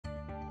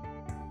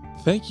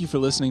Thank you for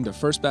listening to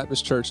First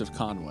Baptist Church of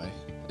Conway.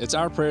 It's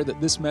our prayer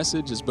that this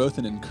message is both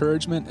an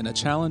encouragement and a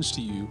challenge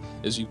to you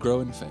as you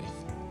grow in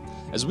faith.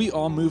 As we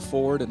all move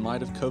forward in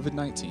light of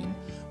COVID-19,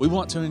 we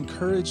want to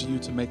encourage you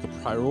to make a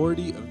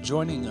priority of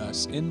joining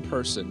us in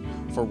person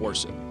for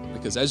worship.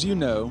 Because as you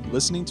know,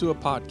 listening to a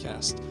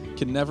podcast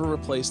can never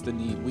replace the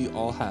need we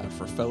all have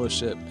for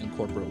fellowship and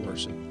corporate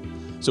worship.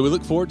 So we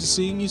look forward to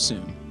seeing you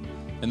soon.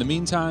 In the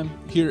meantime,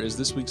 here is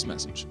this week's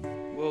message.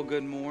 Well,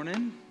 good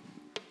morning.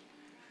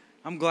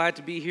 I'm glad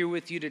to be here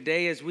with you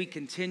today as we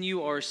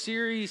continue our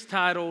series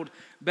titled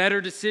Better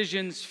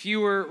Decisions,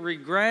 Fewer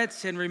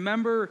Regrets. And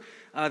remember,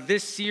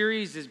 this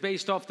series is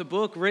based off the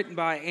book written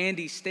by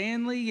Andy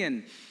Stanley.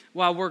 And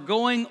while we're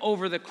going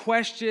over the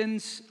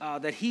questions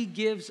that he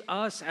gives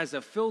us as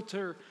a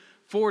filter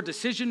for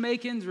decision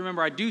making,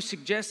 remember, I do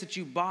suggest that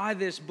you buy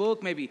this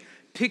book, maybe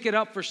pick it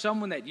up for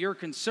someone that you're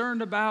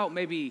concerned about,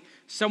 maybe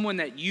someone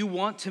that you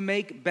want to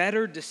make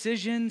better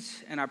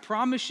decisions. And I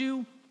promise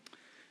you,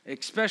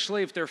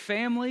 especially if they're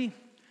family,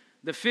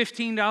 the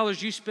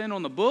 $15 you spend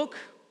on the book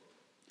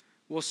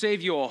will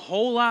save you a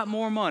whole lot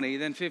more money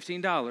than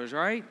 $15,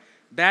 right?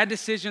 Bad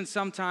decisions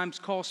sometimes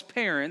cost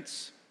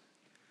parents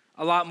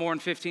a lot more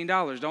than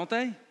 $15, don't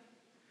they?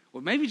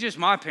 Well, maybe just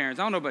my parents.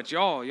 I don't know about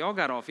y'all. Y'all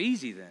got off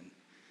easy then.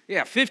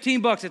 Yeah,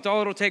 $15, that's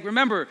all it'll take.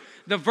 Remember,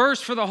 the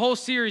verse for the whole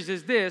series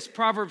is this.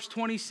 Proverbs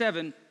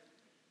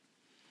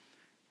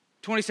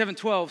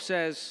 27:12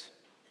 says,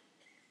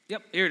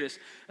 yep, here it is.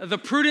 The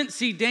prudent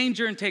see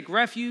danger and take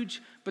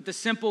refuge, but the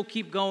simple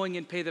keep going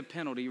and pay the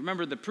penalty.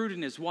 Remember, the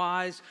prudent is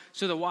wise,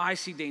 so the wise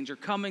see danger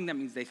coming. That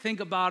means they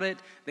think about it,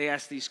 they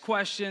ask these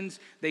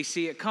questions, they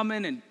see it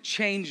coming and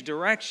change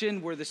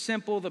direction. Where the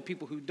simple, the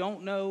people who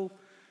don't know,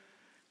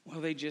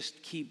 well, they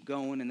just keep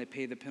going and they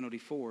pay the penalty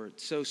for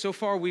it. So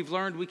far we've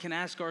learned we can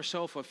ask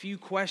ourselves a few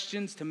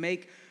questions to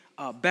make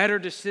better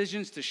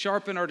decisions, to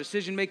sharpen our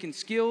decision-making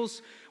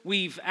skills.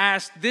 We've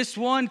asked this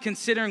one,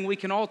 considering we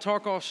can all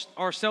talk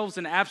ourselves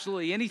into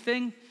absolutely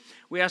anything.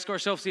 We ask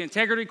ourselves the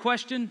integrity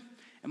question.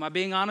 Am I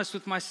being honest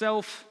with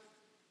myself?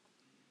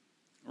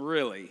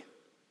 Really?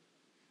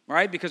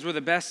 Right? Because we're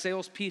the best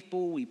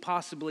salespeople we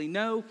possibly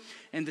know.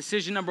 And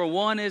decision number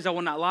one is I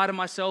will not lie to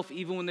myself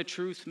even when the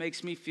truth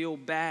makes me feel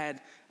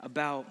bad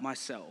about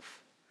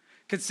myself.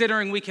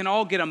 Considering we can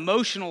all get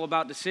emotional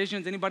about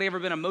decisions. Anybody ever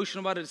been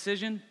emotional about a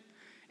decision?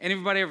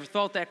 Anybody ever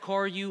thought that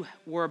car you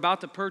were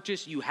about to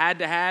purchase, you had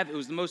to have? It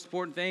was the most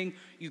important thing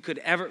you could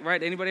ever,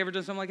 right? Anybody ever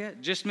done something like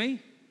that? Just me?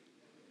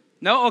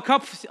 No, a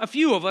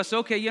few of us.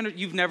 Okay,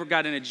 you've never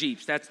got into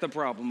Jeeps. That's the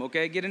problem,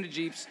 okay? Get into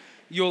Jeeps.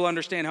 You'll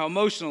understand how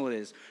emotional it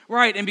is.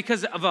 Right, and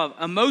because of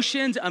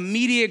emotions,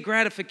 immediate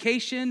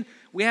gratification,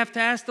 we have to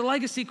ask the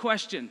legacy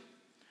question,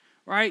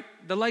 right?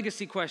 The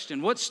legacy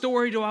question. What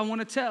story do I want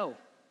to tell?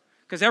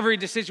 Because every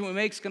decision we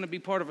make is going to be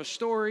part of a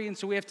story. And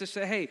so we have to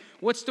say, hey,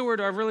 what story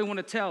do I really want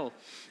to tell?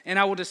 And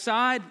I will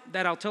decide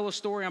that I'll tell a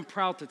story I'm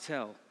proud to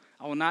tell.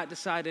 I will not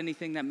decide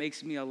anything that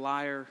makes me a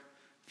liar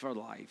for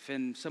life.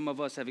 And some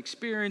of us have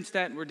experienced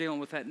that, and we're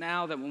dealing with that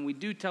now, that when we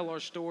do tell our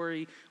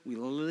story, we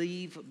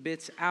leave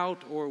bits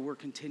out or we're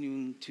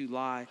continuing to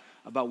lie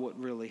about what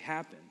really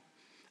happened.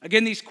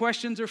 Again, these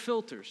questions are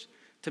filters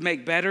to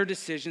make better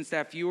decisions that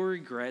have fewer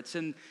regrets.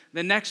 And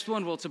the next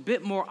one, well, it's a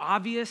bit more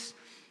obvious.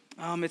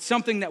 It's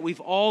something that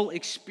we've all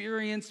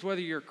experienced, whether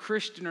you're a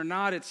Christian or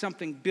not. It's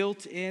something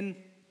built in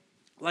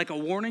like a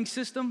warning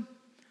system.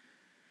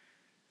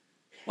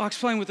 Well, I'll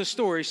explain with a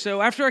story.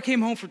 So after I came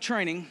home for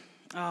training,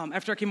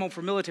 after I came home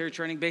for military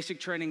training, basic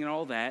training and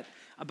all that,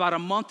 about a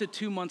month to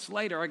 2 months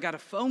later, I got a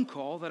phone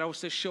call that I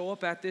was to show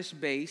up at this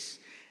base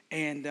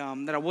and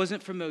that I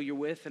wasn't familiar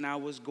with, and I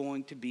was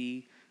going to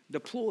be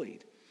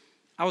deployed.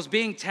 I was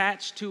being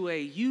attached to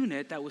a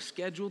unit that was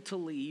scheduled to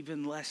leave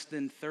in less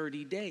than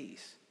 30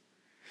 days.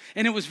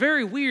 And it was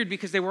very weird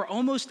because they were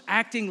almost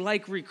acting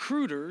like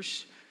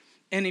recruiters,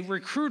 and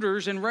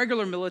recruiters and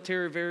regular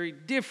military are very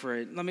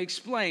different. Let me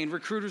explain.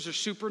 Recruiters are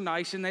super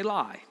nice and they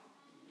lie.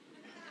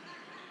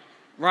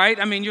 Right?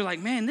 I mean, you're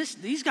like, man,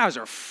 these guys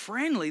are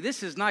friendly.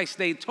 This is nice.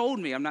 They told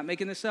me, I'm not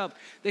making this up.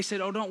 They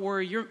said, oh, don't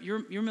worry,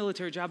 your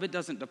military job, it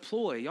doesn't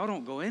deploy. Y'all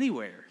don't go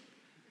anywhere.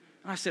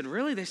 And I said,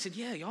 really? They said,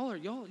 yeah, y'all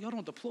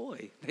don't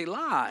deploy. They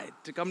lied.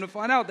 To come to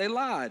find out, they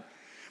lied.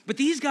 But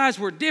these guys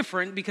were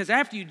different because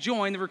after you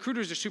join, the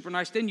recruiters are super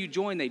nice. Then you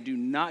join, they do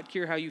not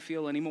care how you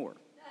feel anymore.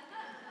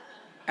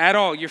 At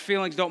all. Your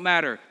feelings don't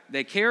matter.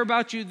 They care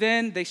about you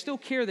then. They still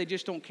care. They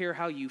just don't care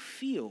how you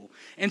feel.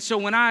 And so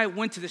when I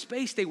went to the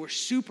base, they were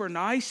super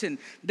nice, and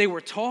they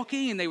were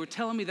talking, and they were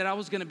telling me that I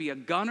was going to be a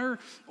gunner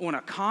on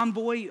a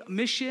convoy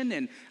mission.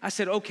 And I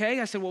said,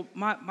 okay. I said, well,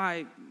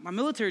 my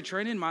military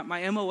training,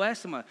 my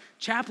MOS, I'm a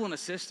chaplain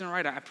assistant,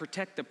 right? I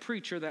protect the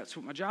preacher. That's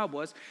what my job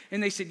was.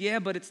 And they said, yeah,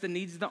 but it's the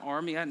needs of the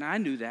Army. And I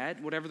knew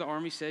that. Whatever the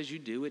Army says you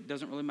do, it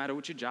doesn't really matter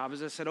what your job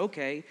is. I said,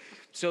 okay.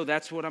 So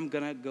that's what I'm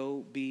going to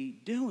go be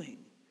doing.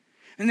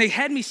 And they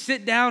had me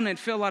sit down and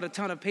fill out a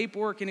ton of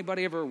paperwork.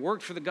 Anybody ever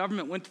worked for the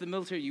government, went to the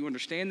military, you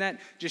understand that?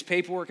 Just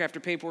paperwork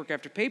after paperwork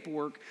after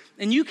paperwork.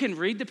 And you can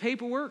read the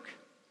paperwork,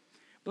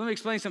 But let me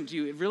explain something to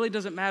you. It really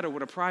doesn't matter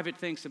what a private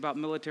thinks about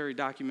military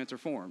documents or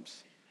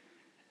forms.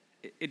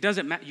 It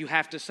doesn't matter. You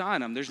have to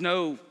sign them.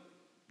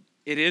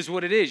 It is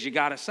what it is. You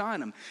got to sign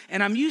them.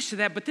 And I'm used to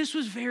that, but this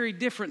was very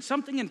different.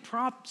 Something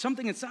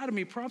inside of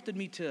me prompted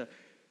me to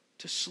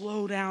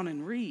slow down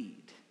and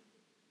read.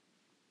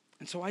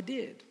 And so I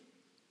did.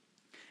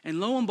 And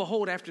lo and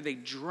behold, after they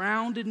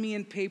drowned me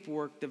in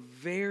paperwork, the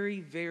very,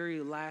 very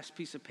last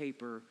piece of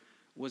paper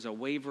was a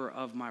waiver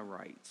of my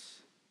rights.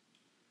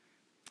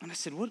 And I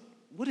said,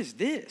 what is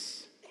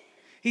this?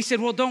 He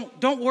said, well,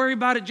 don't worry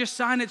about it. Just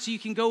sign it so you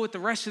can go with the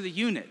rest of the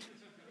unit.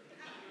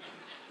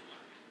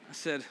 I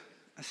said,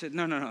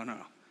 no.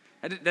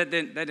 That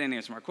didn't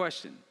answer my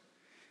question.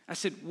 I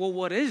said, well,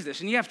 what is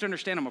this? And you have to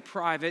understand, I'm a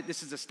private.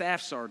 This is a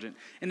staff sergeant.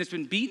 And it's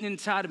been beaten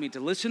inside of me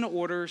to listen to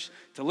orders,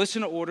 to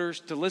listen to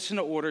orders, to listen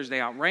to orders. They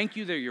outrank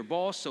you. They're your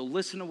boss, so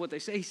listen to what they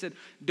say. He said,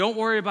 don't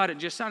worry about it.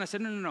 Just sign. I said,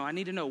 no. I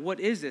need to know.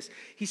 What is this?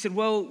 He said,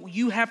 well,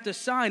 you have to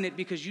sign it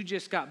because you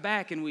just got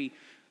back and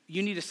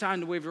you need to sign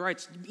the waiver of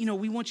rights. You know,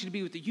 we want you to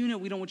be with the unit.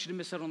 We don't want you to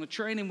miss out on the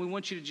training. We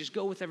want you to just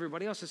go with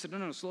everybody else. I said,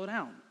 no, slow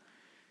down.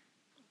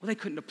 Well, they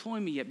couldn't deploy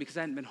me yet because I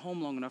hadn't been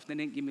home long enough. They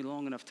didn't give me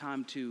long enough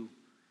time to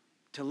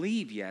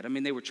leave yet. I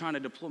mean, they were trying to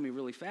deploy me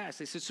really fast.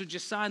 They said, so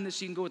just sign this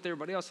so you can go with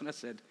everybody else. And I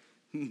said,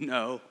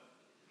 no.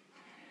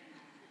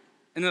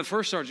 And then the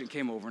first sergeant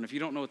came over. And if you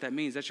don't know what that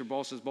means, that's your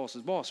boss's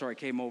boss's boss. Or I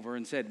came over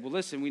and said, well,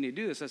 listen, we need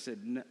to do this. I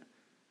said,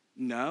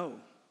 no.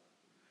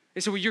 They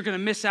said, well, you're going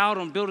to miss out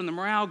on building the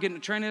morale, getting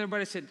the training,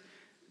 everybody. I said,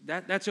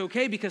 that's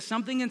okay because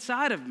something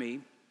inside of me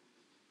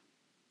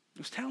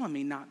was telling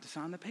me not to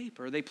sign the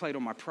paper. They played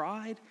on my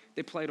pride.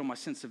 They played on my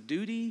sense of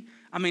duty.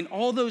 I mean,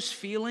 all those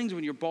feelings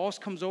when your boss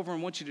comes over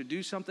and wants you to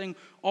do something,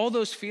 all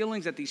those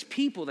feelings that these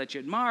people that you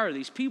admire,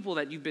 these people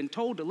that you've been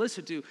told to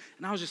listen to,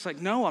 and I was just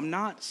like, no, I'm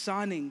not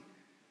signing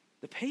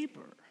the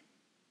paper.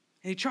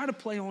 And he tried to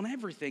play on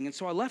everything. And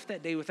so I left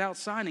that day without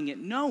signing it,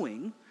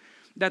 knowing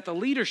that the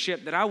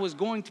leadership that I was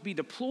going to be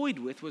deployed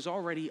with was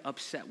already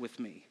upset with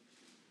me.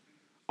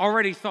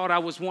 Already thought I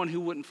was one who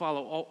wouldn't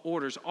follow all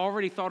orders.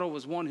 Already thought I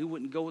was one who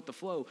wouldn't go with the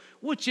flow,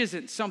 which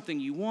isn't something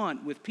you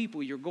want with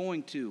people you're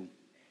going to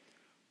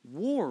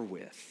war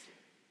with.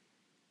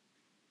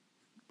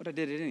 But I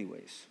did it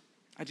anyways.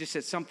 I just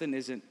said something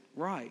isn't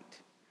right.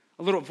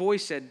 A little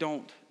voice said,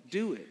 don't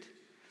do it.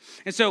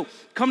 And so,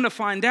 come to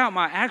find out,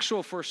 my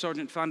actual first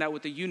sergeant found out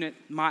with the unit,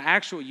 my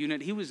actual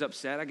unit, he was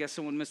upset. I guess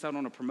someone missed out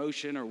on a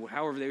promotion or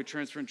however they were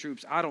transferring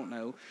troops. I don't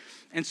know.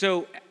 And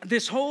so,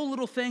 this whole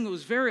little thing, it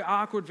was very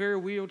awkward, very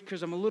weird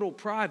because I'm a little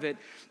private.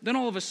 Then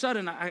all of a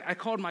sudden, I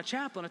called my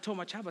chaplain. I told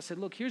my chaplain, I said,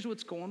 look, here's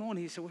what's going on.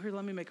 He said, well, here,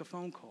 let me make a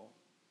phone call.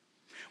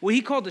 Well,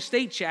 he called the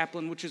state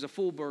chaplain, which is a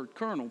full bird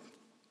colonel.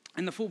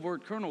 And the full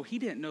bird colonel, he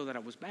didn't know that I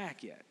was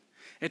back yet.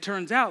 It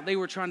turns out they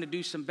were trying to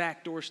do some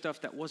backdoor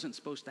stuff that wasn't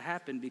supposed to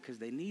happen because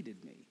they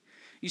needed me.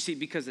 You see,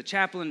 because the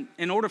chaplain,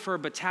 in order for a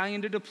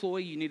battalion to deploy,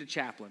 you need a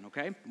chaplain,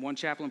 okay? One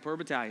chaplain per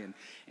battalion.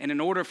 And in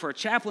order for a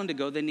chaplain to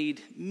go, they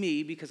need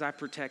me because I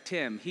protect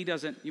him. He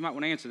doesn't, you might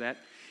want to answer that.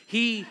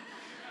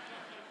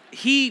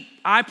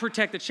 I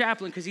protect the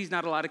chaplain because he's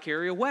not allowed to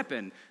carry a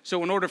weapon.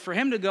 So in order for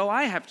him to go,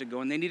 I have to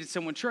go, and they needed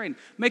someone trained.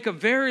 Make a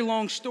very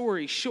long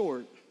story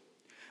short,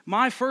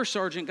 my first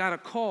sergeant got a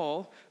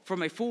call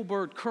from a full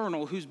bird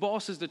colonel whose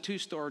boss is the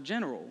 2-star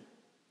general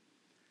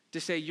to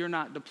say, you're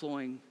not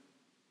deploying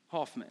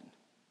Hoffman.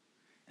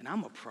 And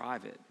I'm a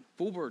private.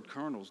 Full bird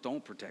colonels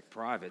don't protect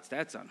privates.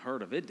 That's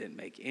unheard of. It didn't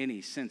make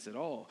any sense at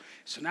all.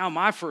 So now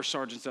my first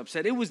sergeant's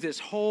upset. It was this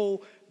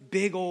whole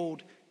big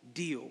old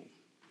deal.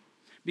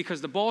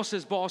 Because the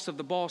boss's boss of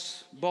the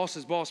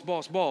boss's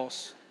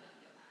boss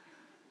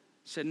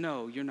said,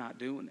 no, you're not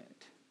doing it.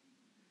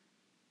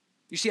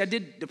 You see, I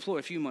did deploy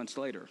a few months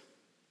later,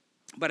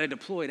 but I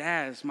deployed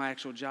as my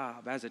actual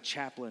job, as a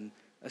chaplain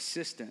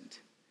assistant.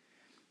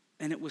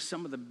 And it was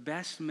some of the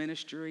best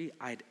ministry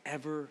I'd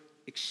ever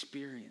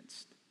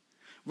experienced.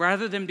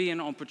 Rather than being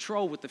on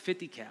patrol with the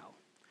 50 cal,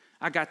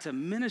 I got to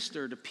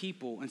minister to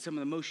people in some of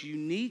the most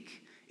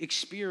unique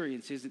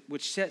experiences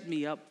which set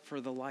me up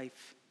for the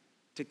life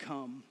to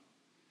come.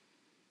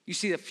 You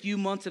see, a few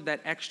months of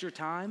that extra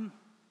time,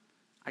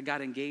 I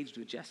got engaged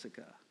with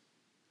Jessica.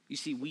 You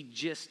see, we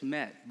just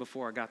met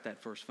before I got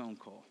that first phone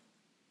call.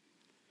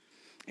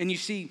 And you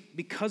see,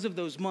 because of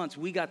those months,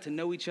 we got to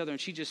know each other,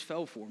 and she just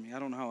fell for me. I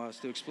don't know how else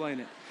to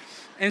explain it.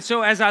 And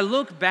so as I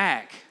look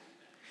back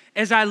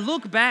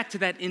to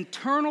that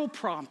internal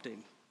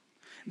prompting,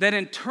 that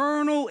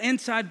internal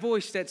inside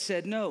voice that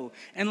said no,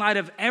 in light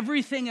of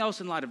everything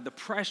else, in light of the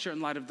pressure,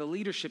 in light of the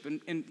leadership,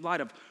 in light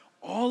of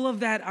all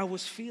of that I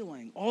was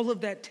feeling, all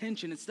of that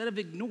tension, instead of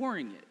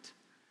ignoring it,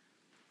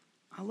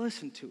 I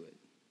listened to it.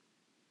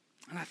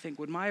 And I think,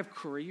 would my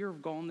career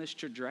have gone this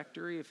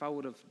trajectory if I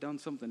would have done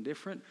something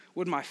different?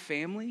 Would my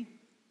family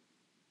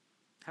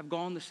have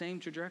gone the same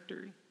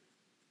trajectory?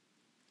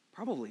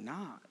 Probably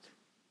not.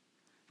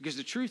 Because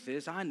the truth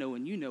is, I know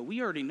and you know, we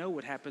already know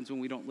what happens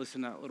when we don't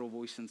listen to that little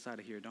voice inside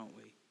of here, don't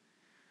we?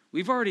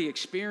 We've already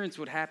experienced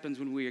what happens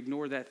when we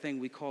ignore that thing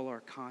we call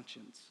our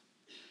conscience.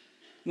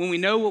 When we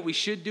know what we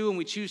should do and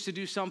we choose to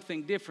do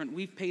something different,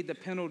 we've paid the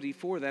penalty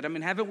for that. I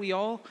mean, haven't we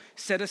all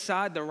set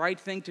aside the right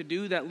thing to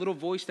do? That little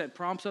voice that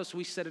prompts us,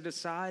 we set it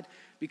aside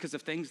because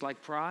of things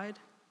like pride.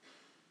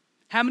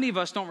 How many of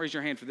us, don't raise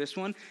your hand for this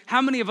one,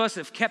 how many of us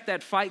have kept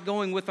that fight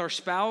going with our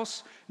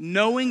spouse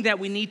knowing that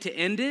we need to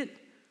end it,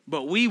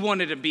 but we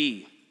wanted to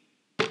be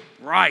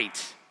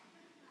right?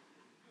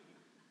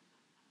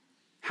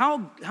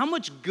 How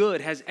much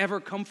good has ever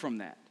come from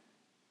that?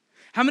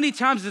 How many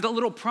times did a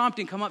little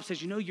prompting come up,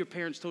 says, you know your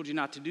parents told you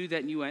not to do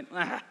that, and you went,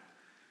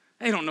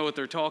 they don't know what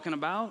they're talking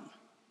about.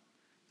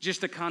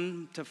 Just to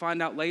come to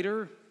find out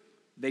later,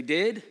 they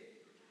did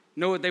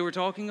know what they were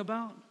talking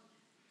about.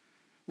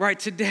 Right,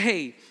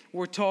 today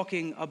we're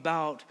talking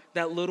about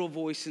that little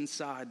voice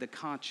inside, the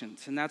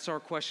conscience. And that's our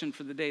question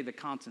for the day, the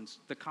conscience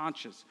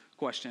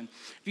question.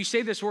 If you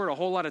say this word a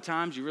whole lot of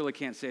times, you really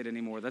can't say it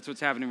anymore. That's what's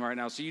happening right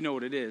now, so you know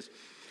what it is.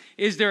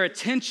 Is there a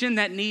tension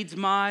that needs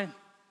my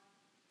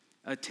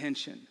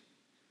attention?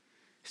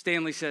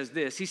 Stanley says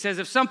this. He says,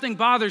 if something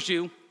bothers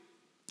you,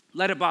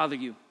 let it bother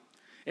you.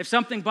 If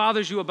something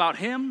bothers you about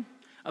him,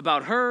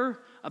 about her,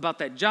 about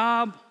that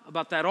job,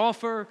 about that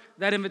offer,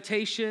 that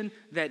invitation,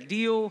 that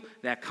deal,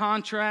 that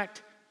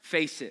contract,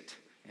 face it.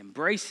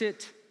 Embrace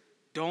it.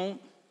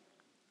 Don't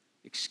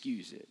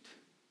excuse it.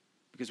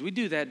 Because we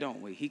do that,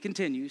 don't we? He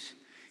continues.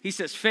 He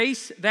says,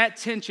 face that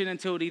tension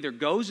until it either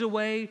goes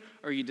away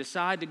or you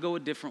decide to go a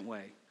different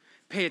way.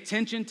 Pay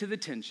attention to the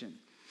tension.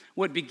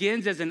 What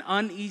begins as an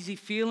uneasy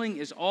feeling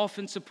is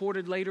often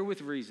supported later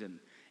with reason,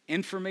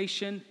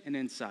 information, and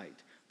insight.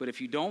 But if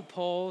you don't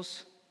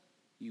pause,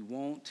 you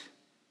won't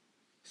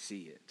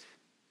see it.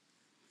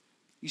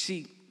 You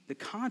see, the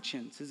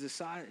conscience is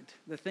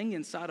the thing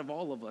inside of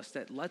all of us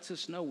that lets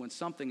us know when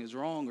something is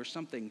wrong or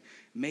something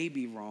may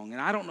be wrong.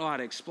 And I don't know how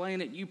to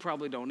explain it. You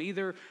probably don't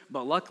either.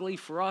 But luckily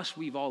for us,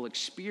 we've all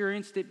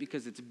experienced it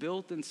because it's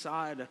built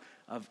inside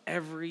of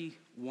every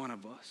one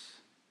of us.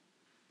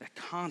 That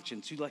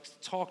conscience who likes to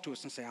talk to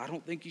us and say, I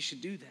don't think you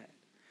should do that.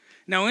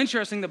 Now,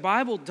 interesting, the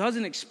Bible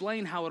doesn't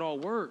explain how it all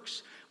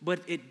works,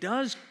 but it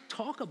does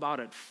talk about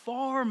it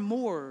far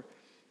more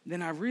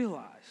than I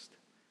realized.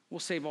 We'll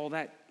save all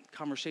that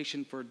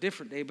conversation for a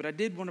different day, but I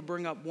did want to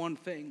bring up one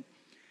thing.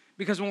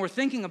 Because when we're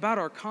thinking about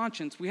our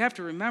conscience, we have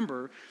to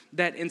remember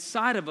that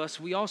inside of us,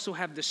 we also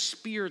have the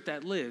Spirit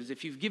that lives.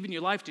 If you've given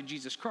your life to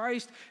Jesus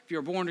Christ, if you're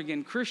a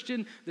born-again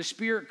Christian, the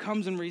Spirit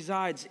comes and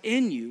resides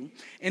in you.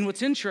 And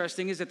what's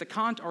interesting is that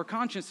our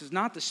conscience is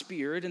not the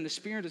Spirit, and the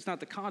Spirit is not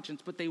the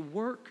conscience, but they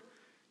work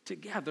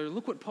together.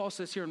 Look what Paul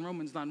says here in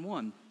Romans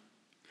 9:1.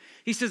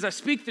 He says, I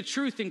speak the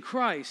truth in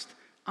Christ.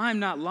 I'm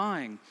not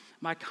lying.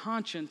 My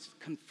conscience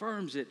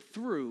confirms it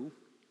through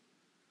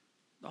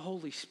the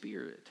Holy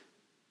Spirit.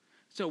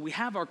 So we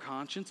have our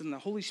conscience, and the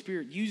Holy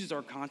Spirit uses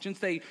our conscience.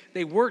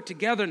 They work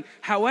together. And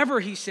however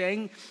he's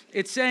saying,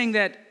 it's saying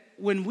that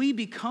when we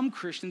become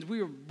Christians,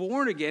 we are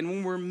born again,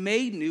 when we're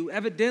made new,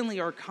 evidently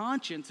our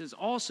conscience is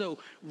also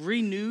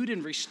renewed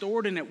and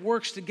restored, and it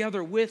works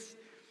together with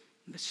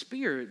the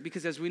Spirit.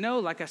 Because as we know,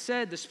 like I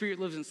said, the Spirit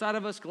lives inside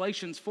of us.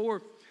 Galatians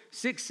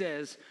 4:6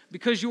 says,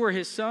 because you are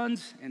his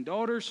sons and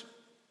daughters,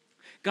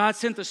 God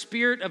sent the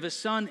Spirit of his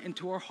Son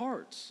into our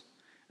hearts,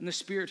 and the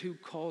Spirit who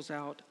calls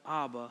out,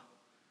 Abba,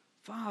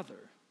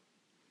 Father.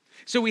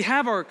 So we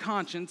have our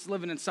conscience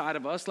living inside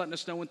of us, letting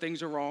us know when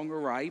things are wrong or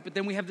right, but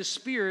then we have the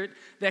Spirit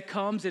that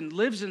comes and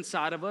lives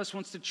inside of us,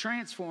 wants to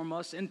transform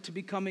us into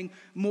becoming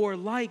more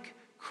like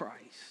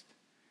Christ.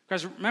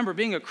 Because remember,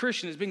 being a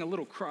Christian is being a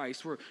little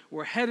Christ.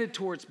 We're headed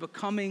towards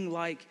becoming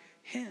like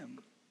him.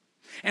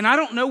 And I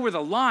don't know where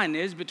the line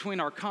is between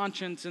our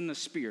conscience and the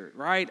Spirit,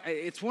 right?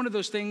 It's one of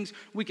those things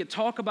we could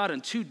talk about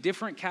in two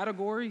different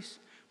categories.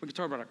 We could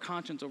talk about our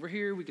conscience over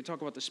here. We could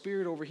talk about the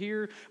Spirit over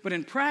here. But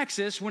in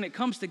praxis, when it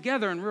comes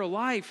together in real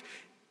life,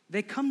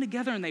 they come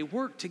together and they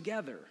work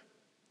together.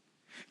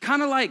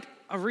 Kind of like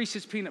a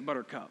Reese's peanut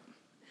butter cup.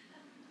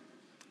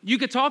 You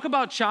could talk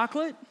about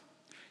chocolate.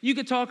 You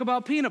could talk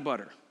about peanut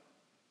butter.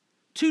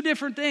 Two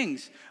different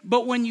things.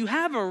 But when you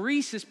have a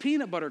Reese's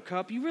peanut butter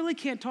cup, you really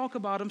can't talk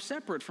about them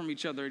separate from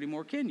each other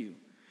anymore, can you?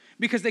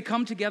 Because they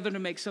come together to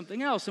make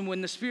something else. And when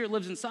the Spirit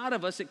lives inside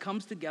of us, it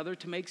comes together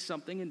to make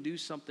something and do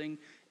something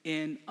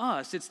in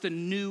us. It's the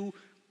new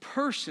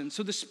person.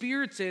 So the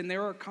Spirit's in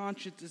there, our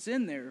conscience is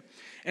in there.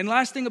 And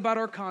last thing about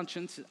our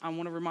conscience, I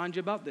want to remind you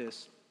about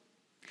this.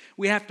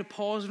 We have to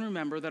pause and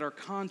remember that our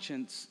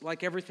conscience,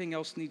 like everything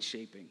else, needs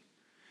shaping.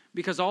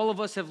 Because all of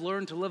us have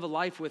learned to live a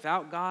life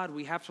without God,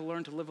 we have to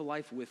learn to live a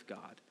life with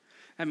God.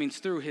 That means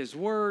through his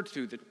word,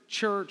 through the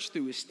church,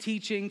 through his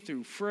teaching,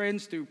 through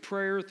friends, through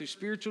prayer, through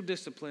spiritual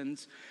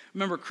disciplines.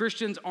 Remember,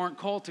 Christians aren't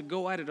called to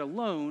go at it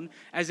alone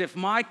as if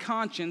my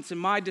conscience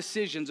and my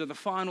decisions are the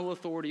final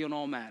authority on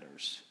all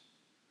matters.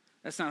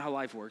 That's not how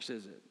life works,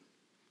 is it?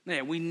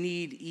 Yeah, we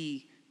need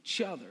each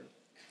other.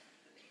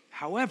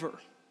 However,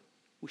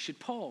 we should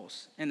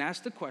pause and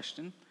ask the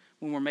question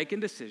when we're making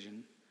a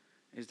decision,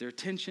 is there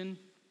tension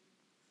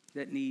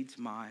that needs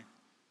my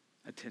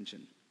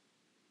attention?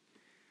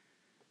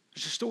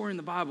 There's a story in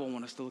the Bible I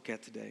want us to look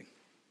at today.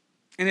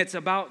 And it's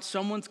about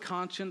someone's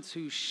conscience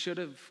who should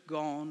have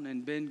gone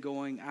and been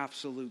going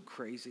absolute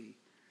crazy.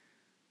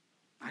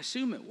 I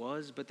assume it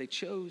was, but he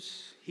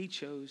chose,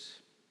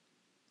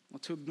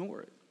 to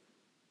ignore it.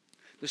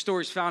 The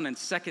story is found in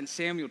 2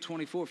 Samuel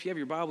 24. If you have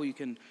your Bible, you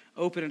can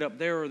open it up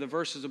there, or the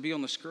verses will be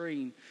on the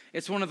screen.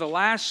 It's one of the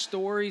last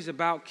stories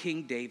about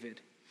King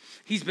David.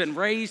 He's been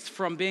raised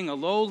from being a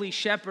lowly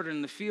shepherd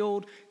in the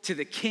field to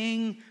the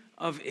king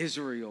of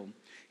Israel.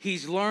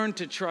 He's learned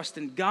to trust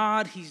in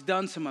God. He's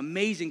done some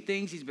amazing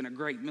things. He's been a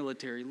great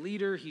military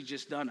leader. He's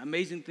just done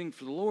amazing things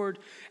for the Lord.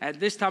 At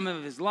this time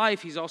of his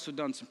life, he's also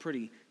done some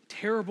pretty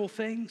terrible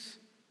things,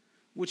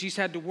 which he's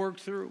had to work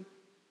through.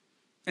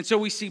 And so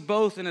we see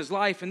both in his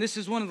life, and this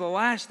is one of the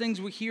last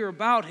things we hear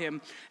about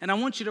him. And I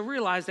want you to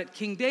realize that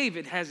King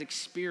David has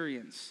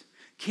experience.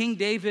 King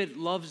David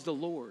loves the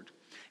Lord.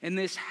 And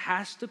this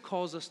has to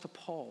cause us to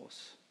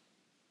pause,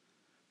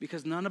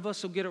 because none of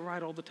us will get it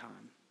right all the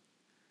time.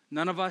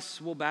 None of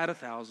us will bat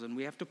 1,000.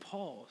 We have to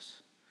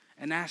pause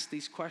and ask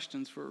these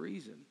questions for a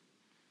reason.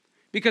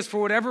 Because for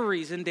whatever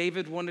reason,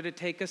 David wanted to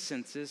take a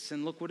census,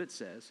 and look what it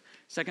says.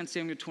 2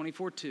 Samuel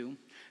 24:2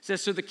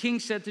 says, "So the king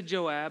said to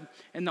Joab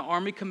and the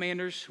army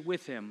commanders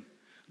with him,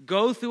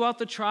 'Go throughout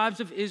the tribes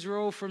of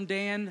Israel from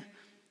Dan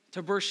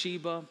to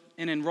Beersheba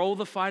and enroll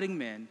the fighting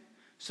men,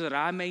 so that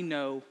I may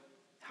know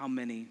how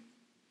many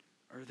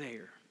are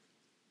there.'"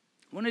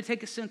 I wanted to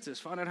take a census,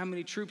 find out how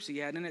many troops he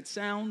had, and it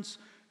sounds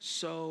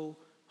so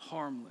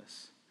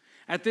harmless.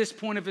 At this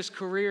point of his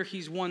career,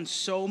 he's won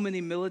so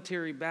many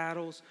military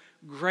battles.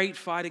 Great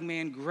fighting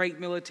man, great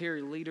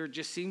military leader.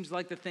 Just seems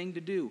like the thing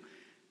to do.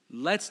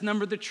 Let's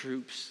number the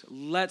troops.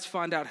 Let's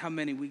find out how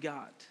many we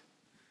got.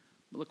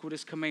 But look what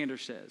his commander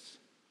says.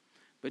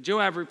 But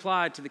Joab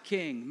replied to the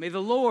king, "May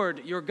the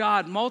Lord your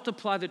God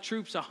multiply the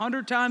troops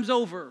 100 times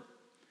over,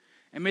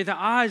 and may the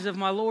eyes of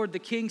my lord the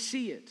king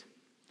see it.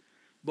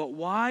 But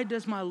why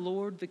does my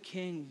lord the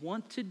king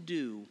want to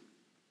do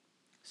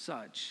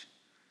such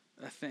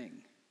a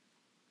thing?"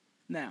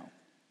 Now,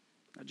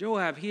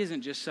 Joab, he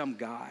isn't just some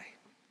guy.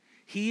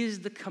 He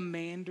is the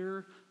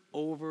commander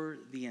over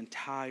the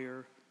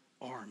entire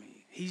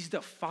army. He's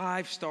the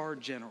 5-star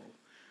general,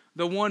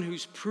 the one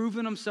who's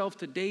proven himself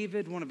to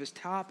David, one of his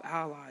top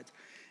allies.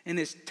 And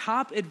his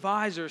top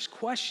advisors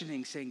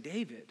questioning, saying,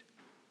 "David,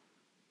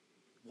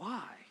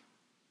 why?"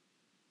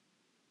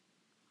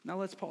 Now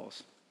let's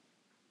pause.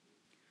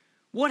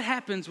 What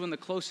happens when the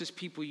closest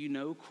people you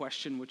know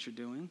question what you're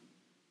doing?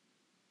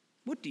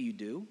 What do you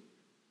do?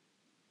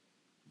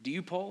 Do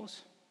you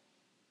pause?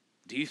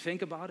 Do you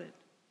think about it?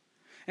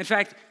 In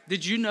fact,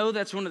 did you know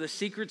that's one of the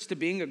secrets to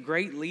being a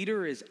great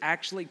leader, is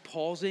actually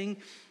pausing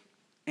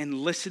and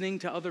listening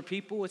to other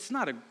people? It's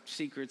not a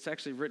secret. It's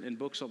actually written in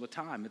books all the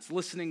time. It's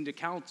listening to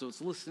counsel.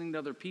 It's listening to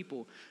other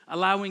people,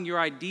 allowing your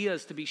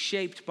ideas to be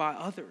shaped by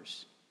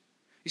others.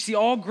 You see,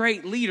 all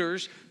great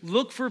leaders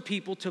look for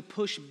people to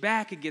push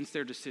back against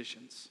their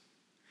decisions.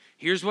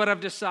 Here's what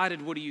I've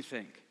decided. What do you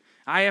think?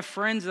 I have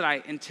friends that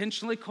I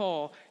intentionally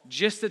call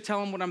just to tell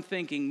them what I'm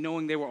thinking,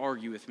 knowing they will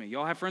argue with me.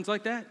 Y'all have friends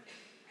like that?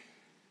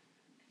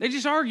 They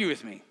just argue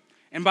with me.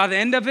 And by the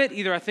end of it,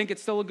 either I think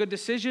it's still a good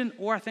decision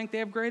or I think they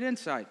have great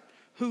insight.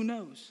 Who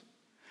knows?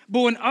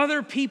 But when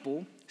other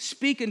people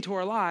speak into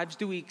our lives,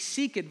 do we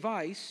seek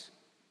advice,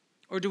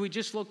 or do we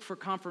just look for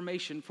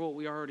confirmation for what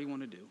we already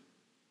want to do?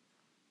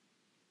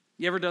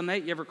 You ever done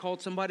that? You ever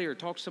called somebody or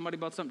talked to somebody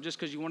about something just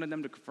because you wanted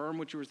them to confirm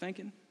what you were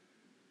thinking?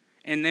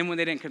 And then when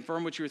they didn't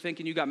confirm what you were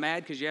thinking, you got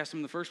mad because you asked them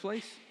in the first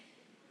place?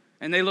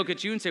 And they look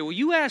at you and say, "Well,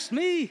 you asked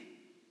me."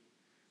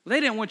 Well, they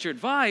didn't want your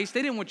advice.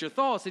 They didn't want your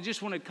thoughts. They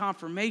just wanted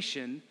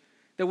confirmation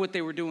that what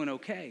they were doing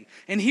okay.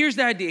 And here's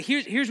the idea.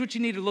 Here's what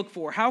you need to look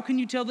for. How can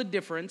you tell the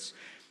difference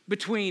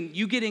between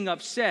you getting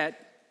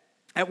upset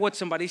at what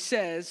somebody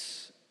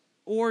says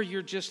or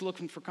you're just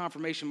looking for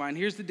confirmation behind?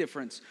 Here's the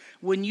difference.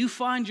 When you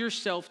find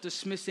yourself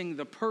dismissing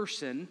the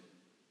person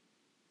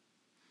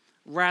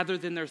rather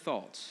than their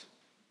thoughts.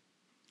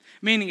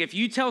 Meaning, if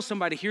you tell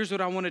somebody, "Here's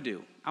what I want to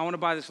do. I want to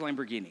buy this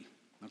Lamborghini,"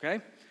 okay?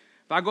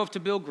 If I go up to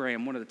Bill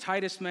Graham, one of the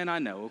tightest men I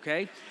know,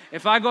 okay?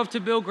 If I go up to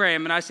Bill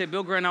Graham and I say,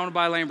 "Bill Graham, I want to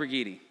buy a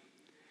Lamborghini."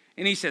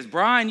 And he says,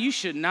 "Brian, you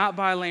should not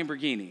buy a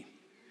Lamborghini."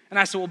 And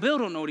I said, "Well, Bill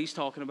don't know what he's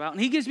talking about."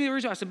 And he gives me the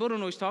reason. I said, "Bill don't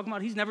know what he's talking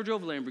about. He's never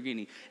drove a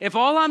Lamborghini." If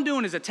all I'm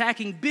doing is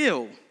attacking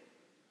Bill,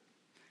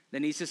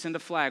 then he needs to send a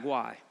flag.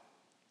 Why?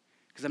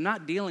 Because I'm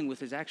not dealing with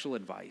his actual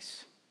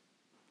advice.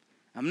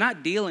 I'm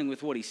not dealing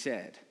with what he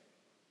said.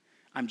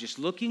 I'm just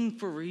looking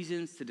for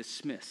reasons to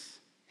dismiss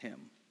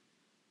him.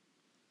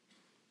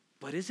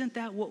 But isn't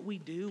that what we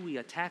do? We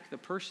attack the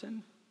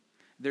person.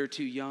 They're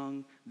too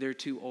young. They're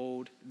too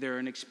old. They're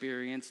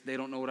inexperienced. They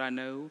don't know what I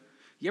know.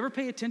 You ever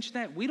pay attention to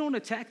that? We don't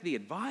attack the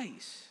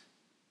advice.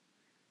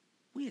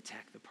 We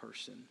attack the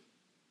person.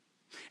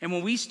 And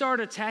when we start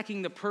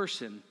attacking the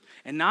person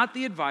and not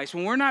the advice,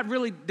 when we're not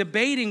really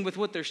debating with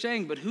what they're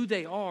saying, but who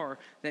they are,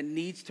 that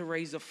needs to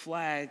raise a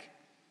flag,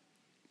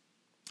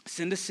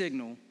 send a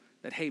signal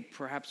that, hey,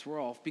 perhaps we're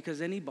off.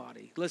 Because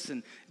anybody, listen,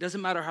 it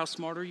doesn't matter how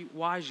smart or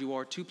wise you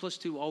are, 2 +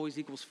 2 always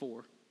equals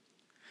 4.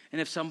 And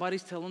if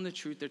somebody's telling the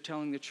truth, they're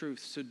telling the truth.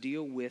 So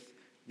deal with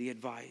the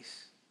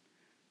advice,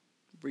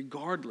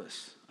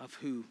 regardless of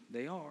who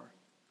they are.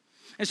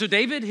 And so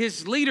David,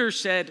 his leader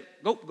said,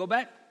 go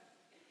back.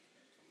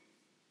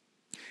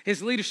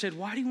 His leader said,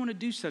 why do you want to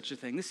do such a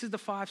thing? This is the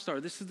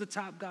 5-star. This is the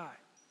top guy.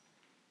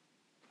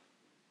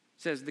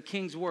 It says the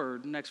king's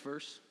word, next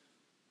verse.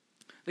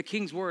 The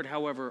king's word,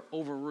 however,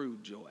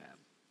 overruled Joab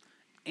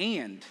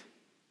and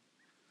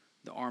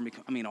the army,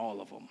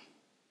 all of them.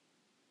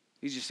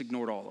 He just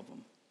ignored all of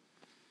them.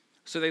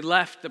 So they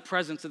left the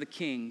presence of the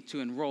king to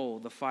enroll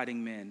the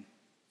fighting men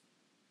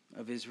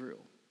of Israel.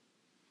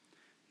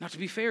 Now, to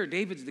be fair,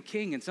 David's the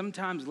king, and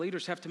sometimes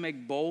leaders have to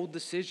make bold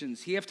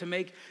decisions. He have to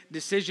make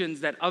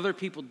decisions that other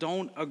people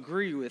don't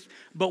agree with.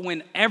 But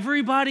when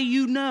everybody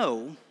you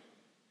know,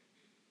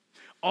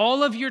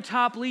 all of your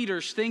top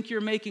leaders think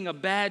you're making a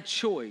bad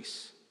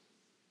choice,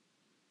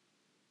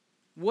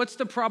 what's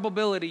the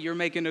probability you're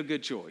making a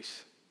good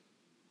choice?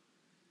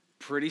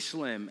 Pretty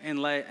slim,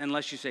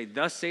 unless you say,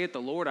 thus saith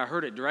the Lord. I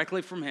heard it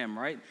directly from him,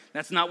 right?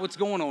 That's not what's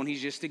going on.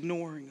 He's just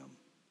ignoring them.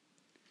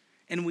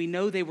 And we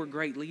know they were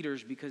great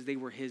leaders because they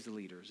were his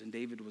leaders, and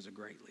David was a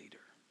great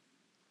leader.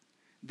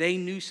 They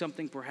knew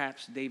something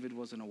perhaps David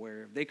wasn't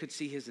aware of. They could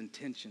see his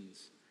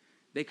intentions.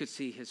 They could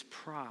see his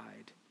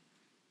pride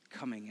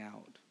coming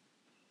out.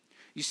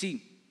 You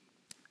see,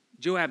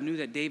 Joab knew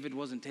that David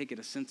wasn't taking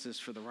a census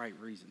for the right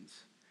reasons.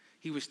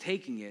 He was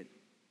taking it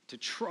to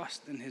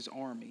trust in his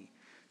army,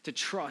 to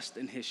trust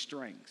in his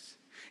strengths.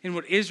 And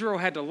what Israel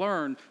had to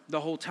learn the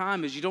whole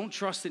time is you don't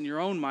trust in your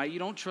own might, you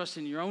don't trust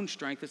in your own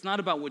strength. It's not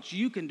about what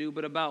you can do,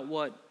 but about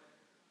what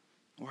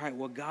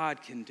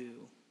God can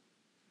do.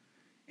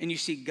 And you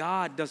see,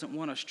 God doesn't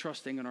want us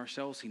trusting in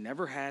ourselves. He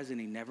never has and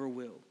he never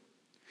will.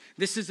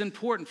 This is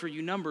important for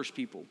you numbers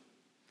people.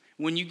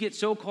 When you get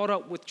so caught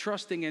up with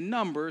trusting in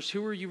numbers,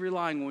 who are you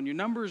relying on, your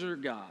numbers or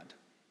God?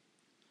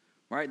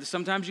 Right?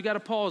 Sometimes you got to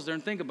pause there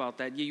and think about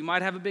that. You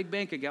might have a big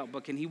bank account,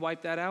 but can he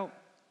wipe that out?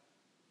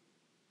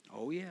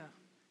 Oh, yeah.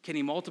 Can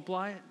he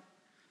multiply it?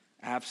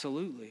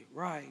 Absolutely,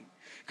 right.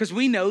 Because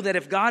we know that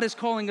if God is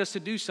calling us to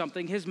do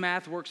something, his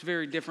math works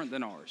very different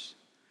than ours.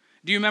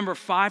 Do you remember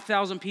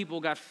 5,000 people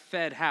got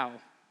fed how?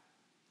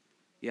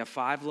 Yeah,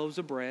 5 loaves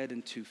of bread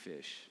and 2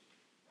 fish.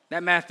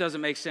 That math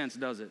doesn't make sense,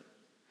 does it?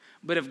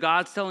 But if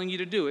God's telling you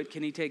to do it,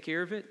 can he take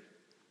care of it?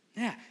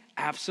 Yeah,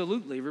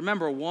 absolutely.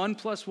 Remember, 1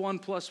 + 1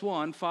 +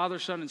 1, Father,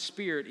 Son, and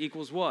Spirit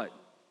equals what?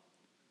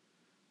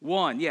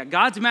 1. Yeah,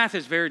 God's math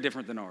is very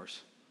different than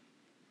ours.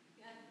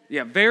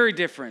 Yeah, very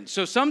different.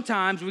 So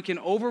sometimes we can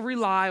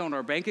over-rely on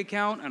our bank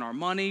account and our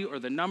money or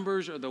the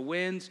numbers or the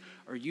wins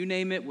or you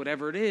name it,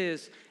 whatever it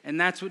is. And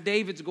that's what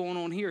David's going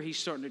on here. He's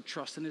starting to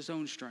trust in his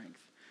own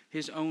strength,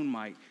 his own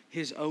might,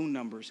 his own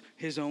numbers,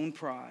 his own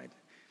pride.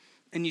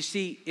 And you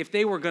see, if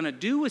they were going to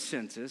do a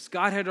census,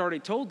 God had already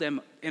told them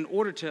in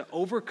order to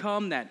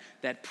overcome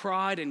that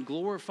pride and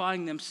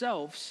glorifying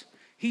themselves,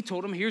 he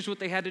told them here's what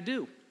they had to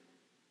do.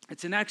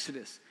 It's in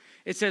Exodus.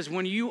 It says,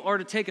 when you are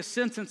to take a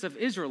census of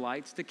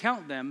Israelites to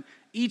count them,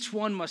 each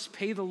one must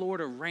pay the Lord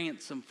a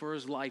ransom for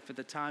his life at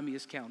the time he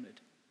is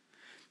counted.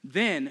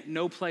 Then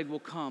no plague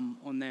will come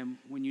on them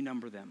when you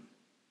number them.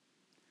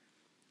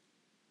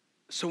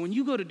 So when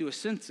you go to do a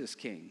census,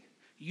 King,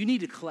 you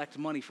need to collect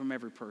money from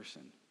every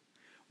person.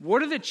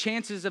 What are the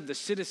chances of the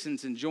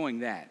citizens enjoying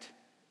that?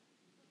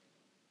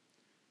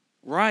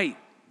 Right.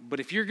 But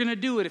if you're going to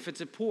do it, if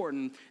it's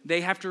important,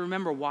 they have to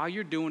remember while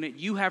you're doing it,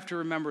 you have to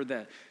remember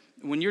that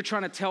when you're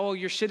trying to tell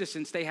your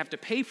citizens they have to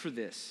pay for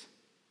this,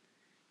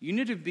 you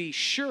need to be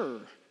sure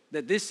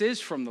that this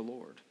is from the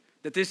Lord,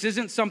 that this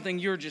isn't something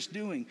you're just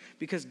doing,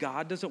 because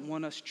God doesn't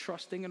want us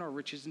trusting in our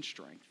riches and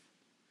strength.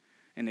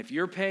 And if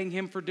you're paying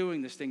him for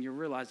doing this thing, you're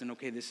realizing,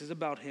 okay, this is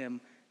about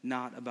him,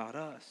 not about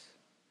us.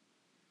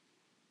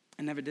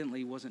 And evidently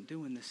he wasn't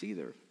doing this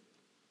either.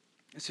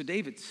 And so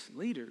David's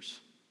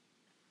leaders,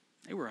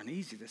 they were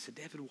uneasy. They said,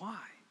 David,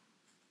 why?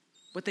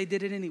 But they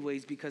did it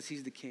anyways because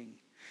he's the king.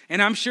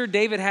 And I'm sure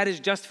David had his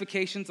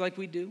justifications like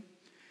we do.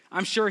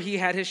 I'm sure he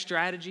had his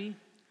strategy.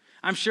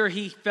 I'm sure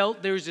he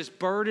felt there was this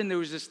burden, there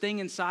was this thing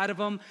inside of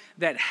him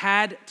that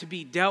had to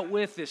be dealt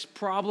with, this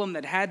problem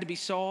that had to be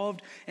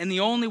solved. And the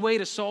only way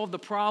to solve the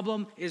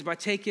problem is by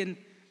taking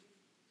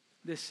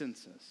this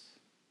census.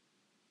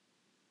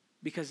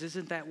 Because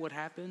isn't that what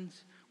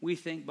happens? We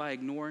think by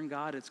ignoring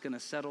God, it's going to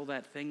settle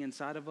that thing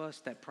inside of us,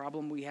 that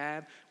problem we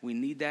have. We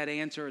need that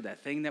answer,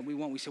 that thing that we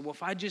want. We say, well,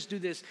 if I just do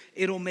this,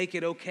 it'll make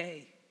it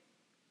okay.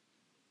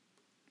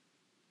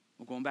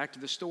 Well, going back to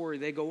the story,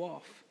 they go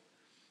off.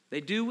 They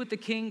do what the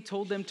king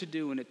told them to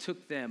do, and it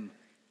took them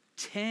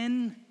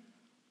 10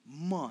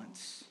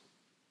 months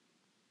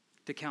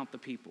to count the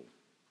people.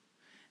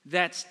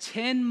 That's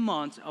 10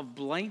 months of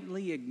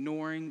blatantly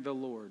ignoring the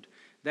Lord.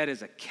 That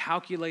is a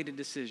calculated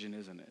decision,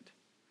 isn't it?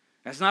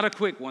 That's not a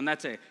quick one.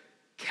 That's a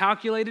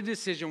calculated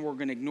decision. We're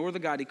going to ignore the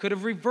God. He could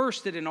have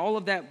reversed it and all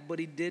of that, but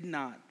he did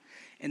not.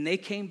 And they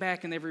came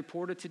back and they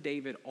reported to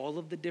David all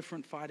of the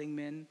different fighting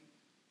men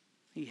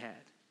he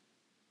had.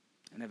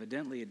 And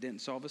evidently, it didn't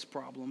solve his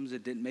problems.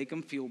 It didn't make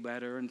him feel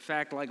better. In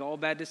fact, like all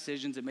bad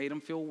decisions, it made him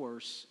feel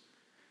worse.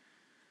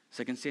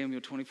 2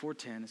 Samuel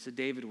 24:10, it said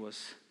David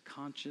was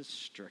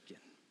conscience-stricken.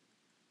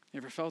 You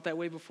ever felt that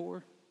way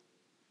before?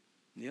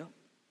 Yep.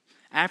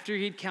 After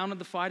he had counted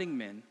the fighting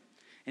men,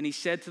 and he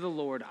said to the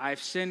Lord, I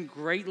have sinned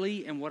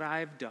greatly in what I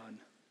have done.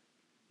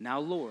 Now,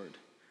 Lord,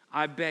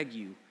 I beg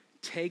you,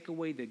 take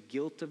away the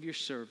guilt of your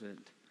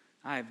servant.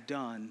 I have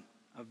done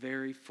a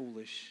very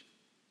foolish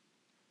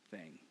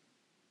thing.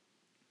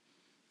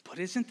 But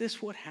isn't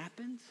this what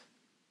happens?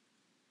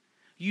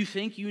 You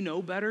think you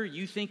know better.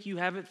 You think you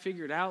have it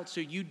figured out.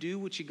 So you do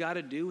what you got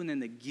to do. And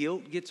then the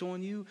guilt gets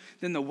on you.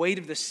 Then the weight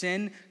of the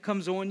sin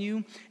comes on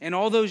you. And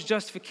all those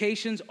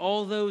justifications,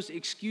 all those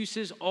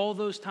excuses, all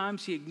those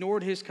times he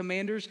ignored his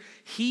commanders,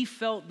 he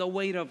felt the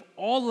weight of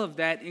all of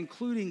that,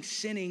 including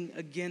sinning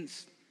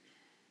against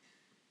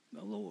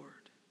the Lord.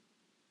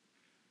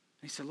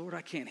 And he said, Lord,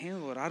 I can't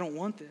handle it. I don't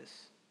want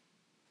this.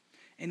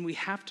 And we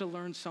have to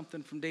learn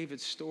something from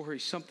David's story,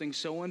 something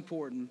so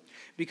important,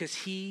 because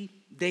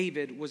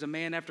David, was a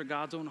man after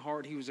God's own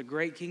heart. He was a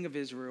great king of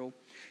Israel.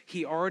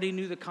 He already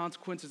knew the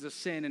consequences of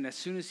sin, and as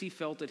soon as he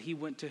felt it, he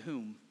went to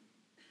whom?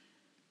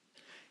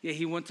 Yeah,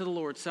 he went to the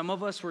Lord. Some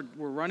of us, we're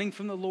running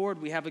from the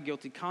Lord. We have a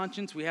guilty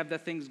conscience. We have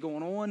that things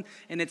going on,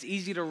 and it's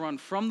easy to run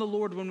from the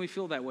Lord when we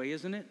feel that way,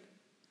 isn't it?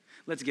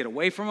 Let's get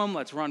away from him.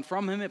 Let's run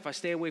from him. If I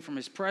stay away from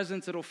his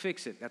presence, it'll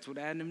fix it. That's what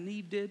Adam and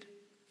Eve did.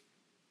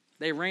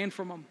 They ran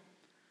from him.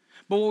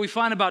 But what we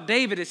find about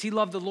David is he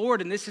loved the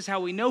Lord, and this is how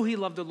we know he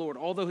loved the Lord.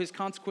 Although his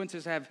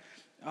consequences have,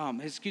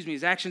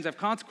 his actions have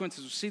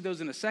consequences. We'll see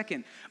those in a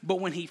second. But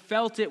when he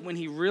felt it, when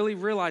he really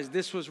realized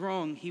this was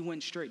wrong, he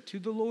went straight to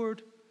the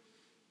Lord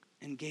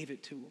and gave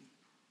it to him.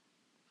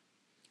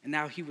 And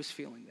now he was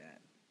feeling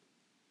that.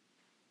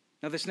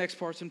 Now this next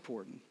part's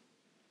important.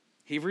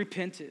 He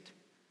repented,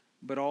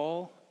 but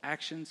all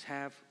actions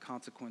have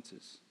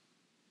consequences.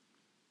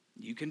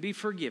 You can be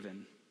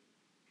forgiven,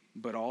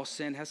 but all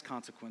sin has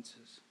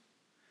consequences.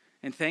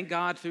 And thank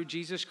God through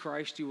Jesus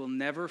Christ, you will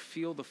never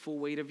feel the full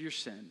weight of your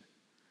sin.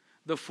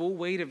 The full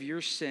weight of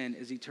your sin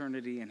is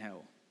eternity in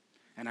hell.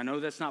 And I know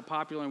that's not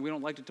popular and we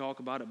don't like to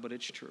talk about it, but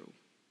it's true.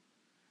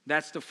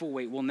 That's the full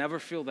weight. We'll never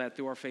feel that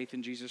through our faith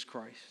in Jesus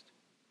Christ.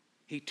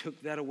 He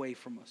took that away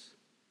from us.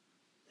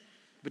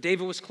 But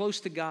David was close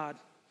to God.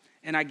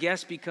 And I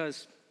guess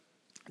because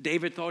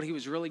David thought he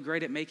was really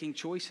great at making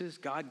choices,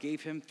 God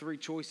gave him 3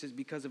 choices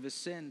because of his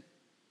sin.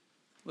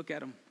 Look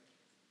at him.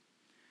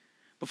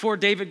 Before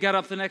David got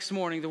up the next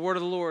morning, the word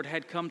of the Lord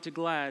had come to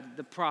Gad,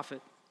 the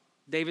prophet,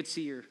 David's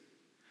seer.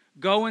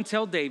 Go and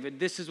tell David,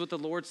 this is what the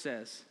Lord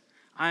says.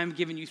 I am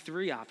giving you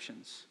 3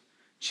 options.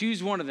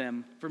 Choose one of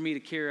them for me to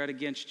carry out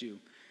against you.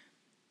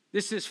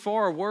 This is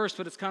far worse,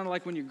 but it's kind of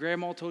like when your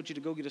grandma told you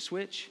to go get a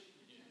switch.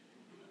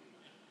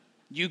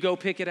 You go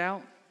pick it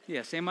out.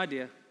 Yeah, same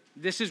idea.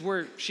 This is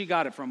where she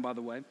got it from, by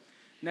the way.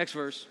 Next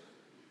verse.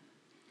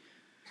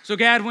 So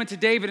Gad went to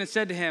David and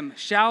said to him,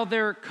 shall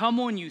there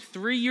come on you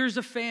 3 years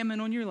of famine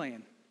on your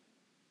land,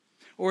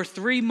 or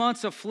 3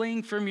 months of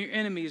fleeing from your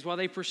enemies while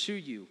they pursue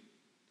you,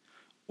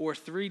 or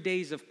 3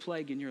 days of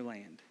plague in your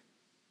land?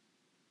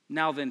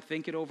 Now then,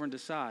 think it over and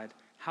decide,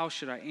 how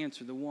should I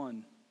answer the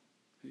one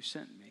who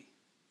sent me?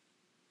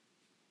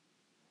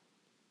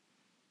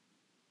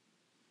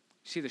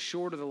 See, the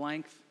shorter the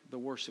length, the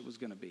worse it was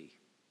going to be.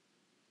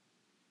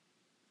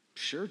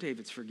 Sure,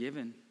 David's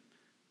forgiven.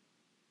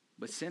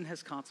 But sin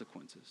has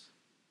consequences.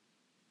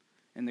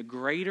 And the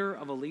greater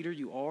of a leader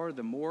you are,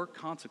 the more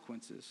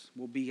consequences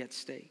will be at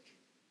stake.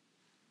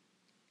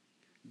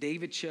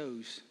 David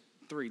chose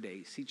 3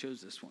 days. He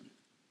chose this one.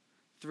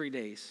 3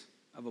 days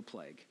of a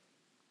plague.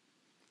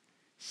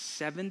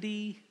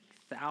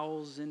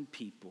 70,000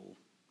 people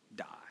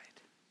died.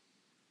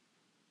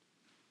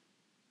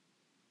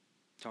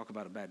 Talk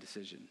about a bad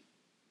decision.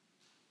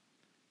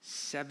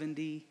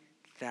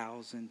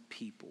 70,000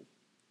 people.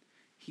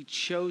 He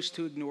chose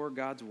to ignore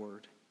God's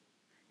word.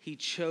 He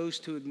chose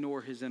to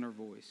ignore his inner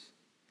voice.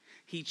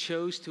 He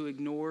chose to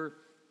ignore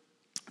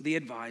the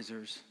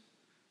advisors,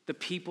 the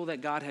people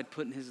that God had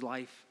put in his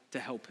life to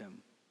help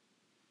him.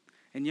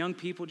 And young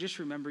people, just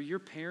remember, your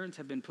parents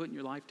have been put in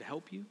your life to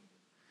help you.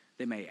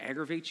 They may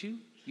aggravate you.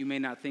 You may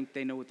not think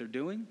they know what they're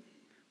doing,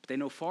 but they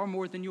know far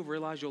more than you'll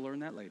realize. You'll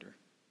learn that later.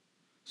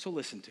 So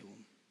listen to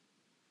them.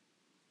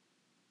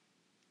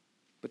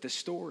 But this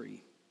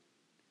story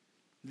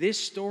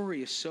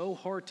is so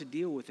hard to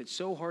deal with. It's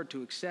so hard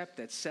to accept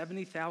that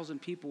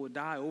 70,000 people would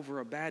die over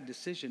a bad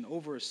decision,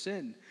 over a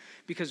sin,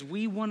 because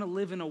we want to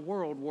live in a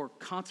world where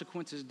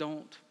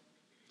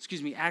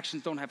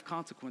actions don't have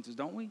consequences,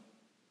 don't we?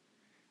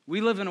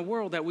 We live in a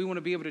world that we want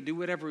to be able to do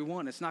whatever we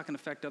want. It's not going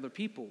to affect other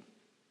people.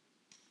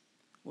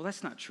 Well,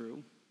 that's not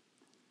true.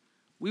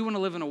 We want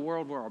to live in a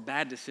world where our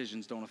bad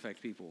decisions don't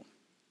affect people.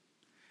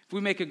 If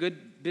we make a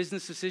good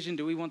business decision,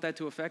 do we want that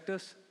to affect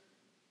us?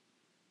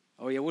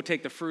 Oh, yeah, we'll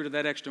take the fruit of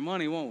that extra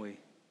money, won't we?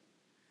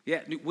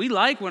 Yeah, we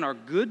like when our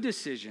good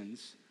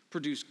decisions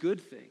produce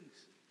good things.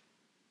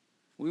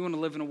 We want to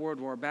live in a world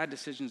where our bad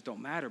decisions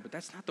don't matter, but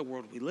that's not the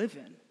world we live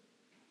in.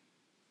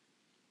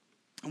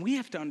 And we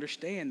have to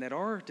understand that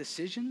our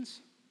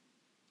decisions,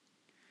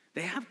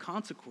 they have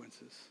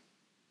consequences.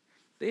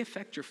 They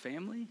affect your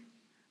family.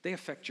 They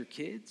affect your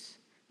kids.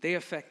 They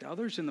affect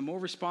others. And the more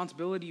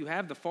responsibility you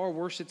have, the far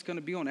worse it's going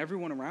to be on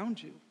everyone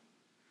around you.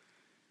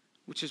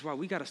 Which is why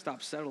we got to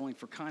stop settling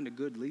for kind of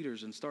good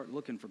leaders and start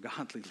looking for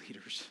godly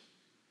leaders.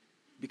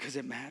 Because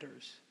it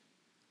matters.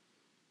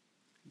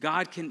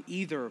 God can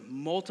either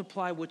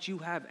multiply what you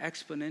have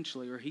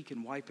exponentially or he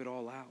can wipe it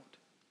all out.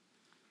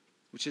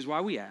 Which is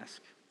why we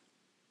ask,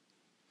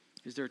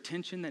 is there a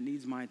tension that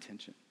needs my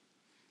attention?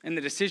 And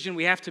the decision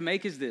we have to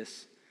make is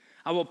this.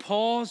 I will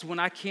pause when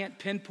I can't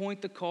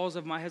pinpoint the cause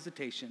of my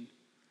hesitation.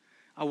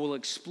 I will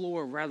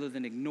explore rather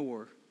than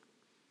ignore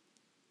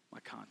my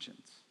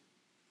conscience.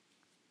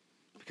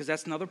 Because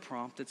that's another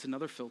prompt, it's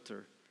another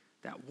filter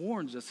that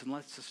warns us and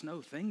lets us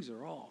know things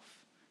are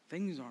off.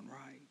 Things aren't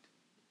right.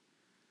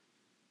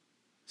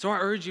 So I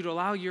urge you to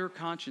allow your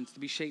conscience to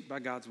be shaped by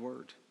God's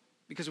word.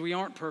 Because we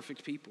aren't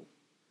perfect people.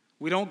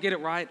 We don't get it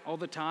right all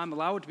the time.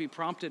 Allow it to be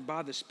prompted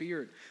by the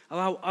Spirit.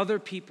 Allow other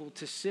people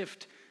to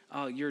sift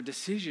your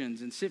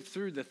decisions and sift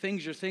through the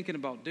things you're thinking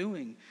about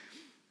doing.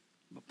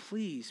 But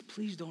please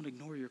don't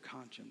ignore your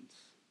conscience.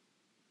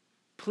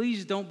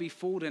 Please don't be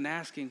fooled in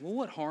asking, well,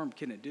 what harm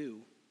can it do?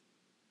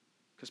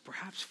 Because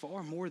perhaps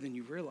far more than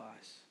you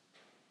realize.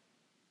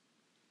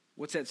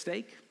 What's at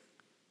stake?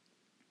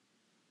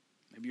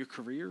 Maybe your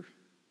career.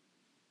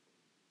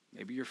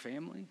 Maybe your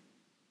family.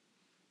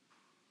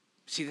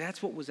 See,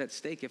 that's what was at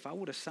stake if I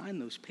would have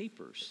signed those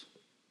papers.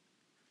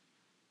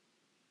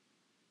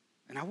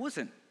 And I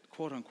wasn't,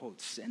 quote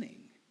unquote, sinning.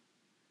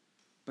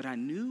 But I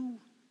knew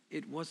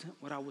it wasn't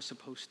what I was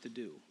supposed to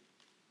do.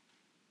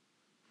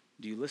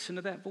 Do you listen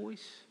to that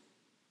voice?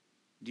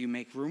 Do you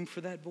make room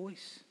for that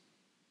voice?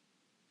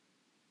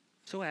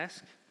 So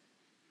ask,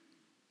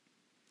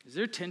 is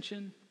there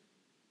tension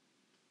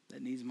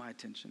that needs my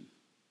attention?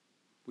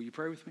 Will you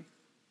pray with me?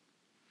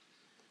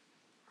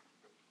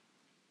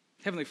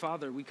 Heavenly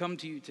Father, we come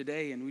to you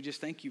today and we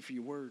just thank you for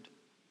your word.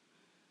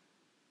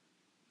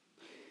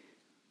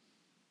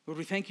 Lord,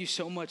 we thank you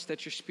so much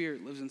that your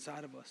Spirit lives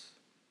inside of us.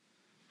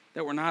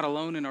 That we're not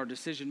alone in our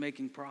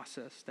decision-making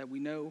process. That we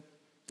know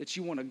that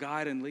you want to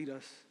guide and lead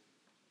us.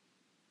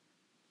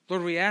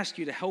 Lord, we ask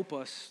you to help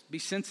us be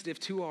sensitive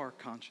to our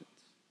conscience.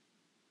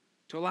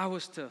 To allow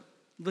us to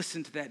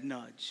listen to that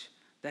nudge,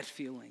 that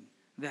feeling,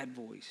 that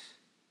voice.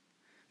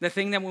 The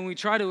thing that when we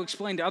try to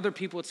explain to other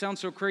people, it sounds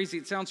so crazy,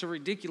 it sounds so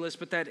ridiculous,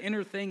 but that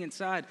inner thing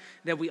inside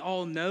that we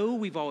all know,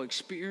 we've all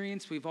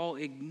experienced, we've all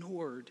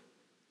ignored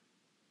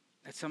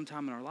at some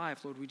time in our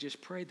life, Lord, we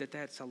just pray that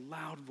that's a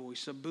loud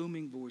voice, a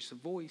booming voice, a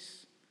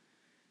voice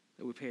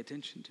that we pay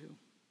attention to.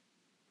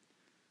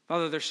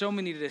 Father, there's so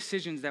many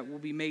decisions that will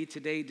be made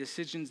today,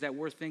 decisions that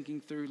we're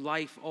thinking through,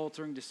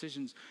 life-altering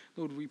decisions.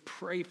 Lord, we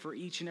pray for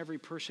each and every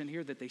person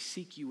here that they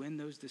seek you in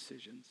those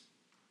decisions.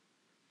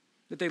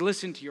 That they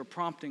listen to your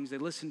promptings, they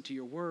listen to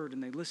your word,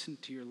 and they listen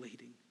to your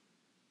leading.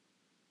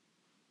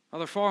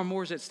 Father, far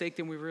more is at stake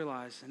than we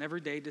realize in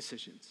everyday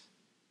decisions.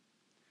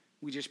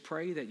 We just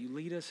pray that you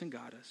lead us and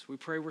guide us. We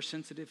pray we're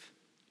sensitive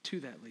to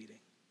that leading.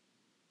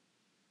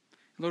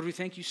 Lord, we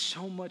thank you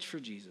so much for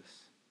Jesus.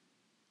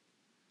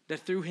 That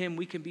through him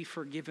we can be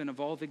forgiven of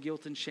all the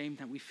guilt and shame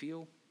that we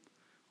feel.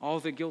 All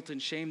the guilt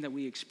and shame that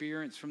we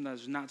experience from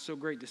those not so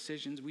great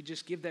decisions. We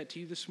just give that to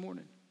you this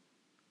morning.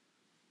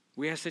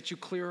 We ask that you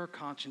clear our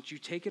conscience, you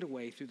take it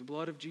away through the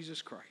blood of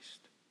Jesus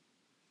Christ,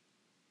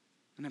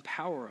 and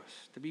empower us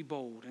to be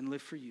bold and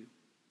live for you.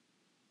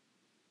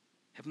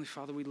 Heavenly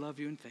Father, we love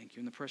you and thank you.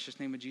 In the precious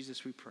name of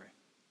Jesus we pray.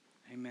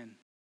 Amen.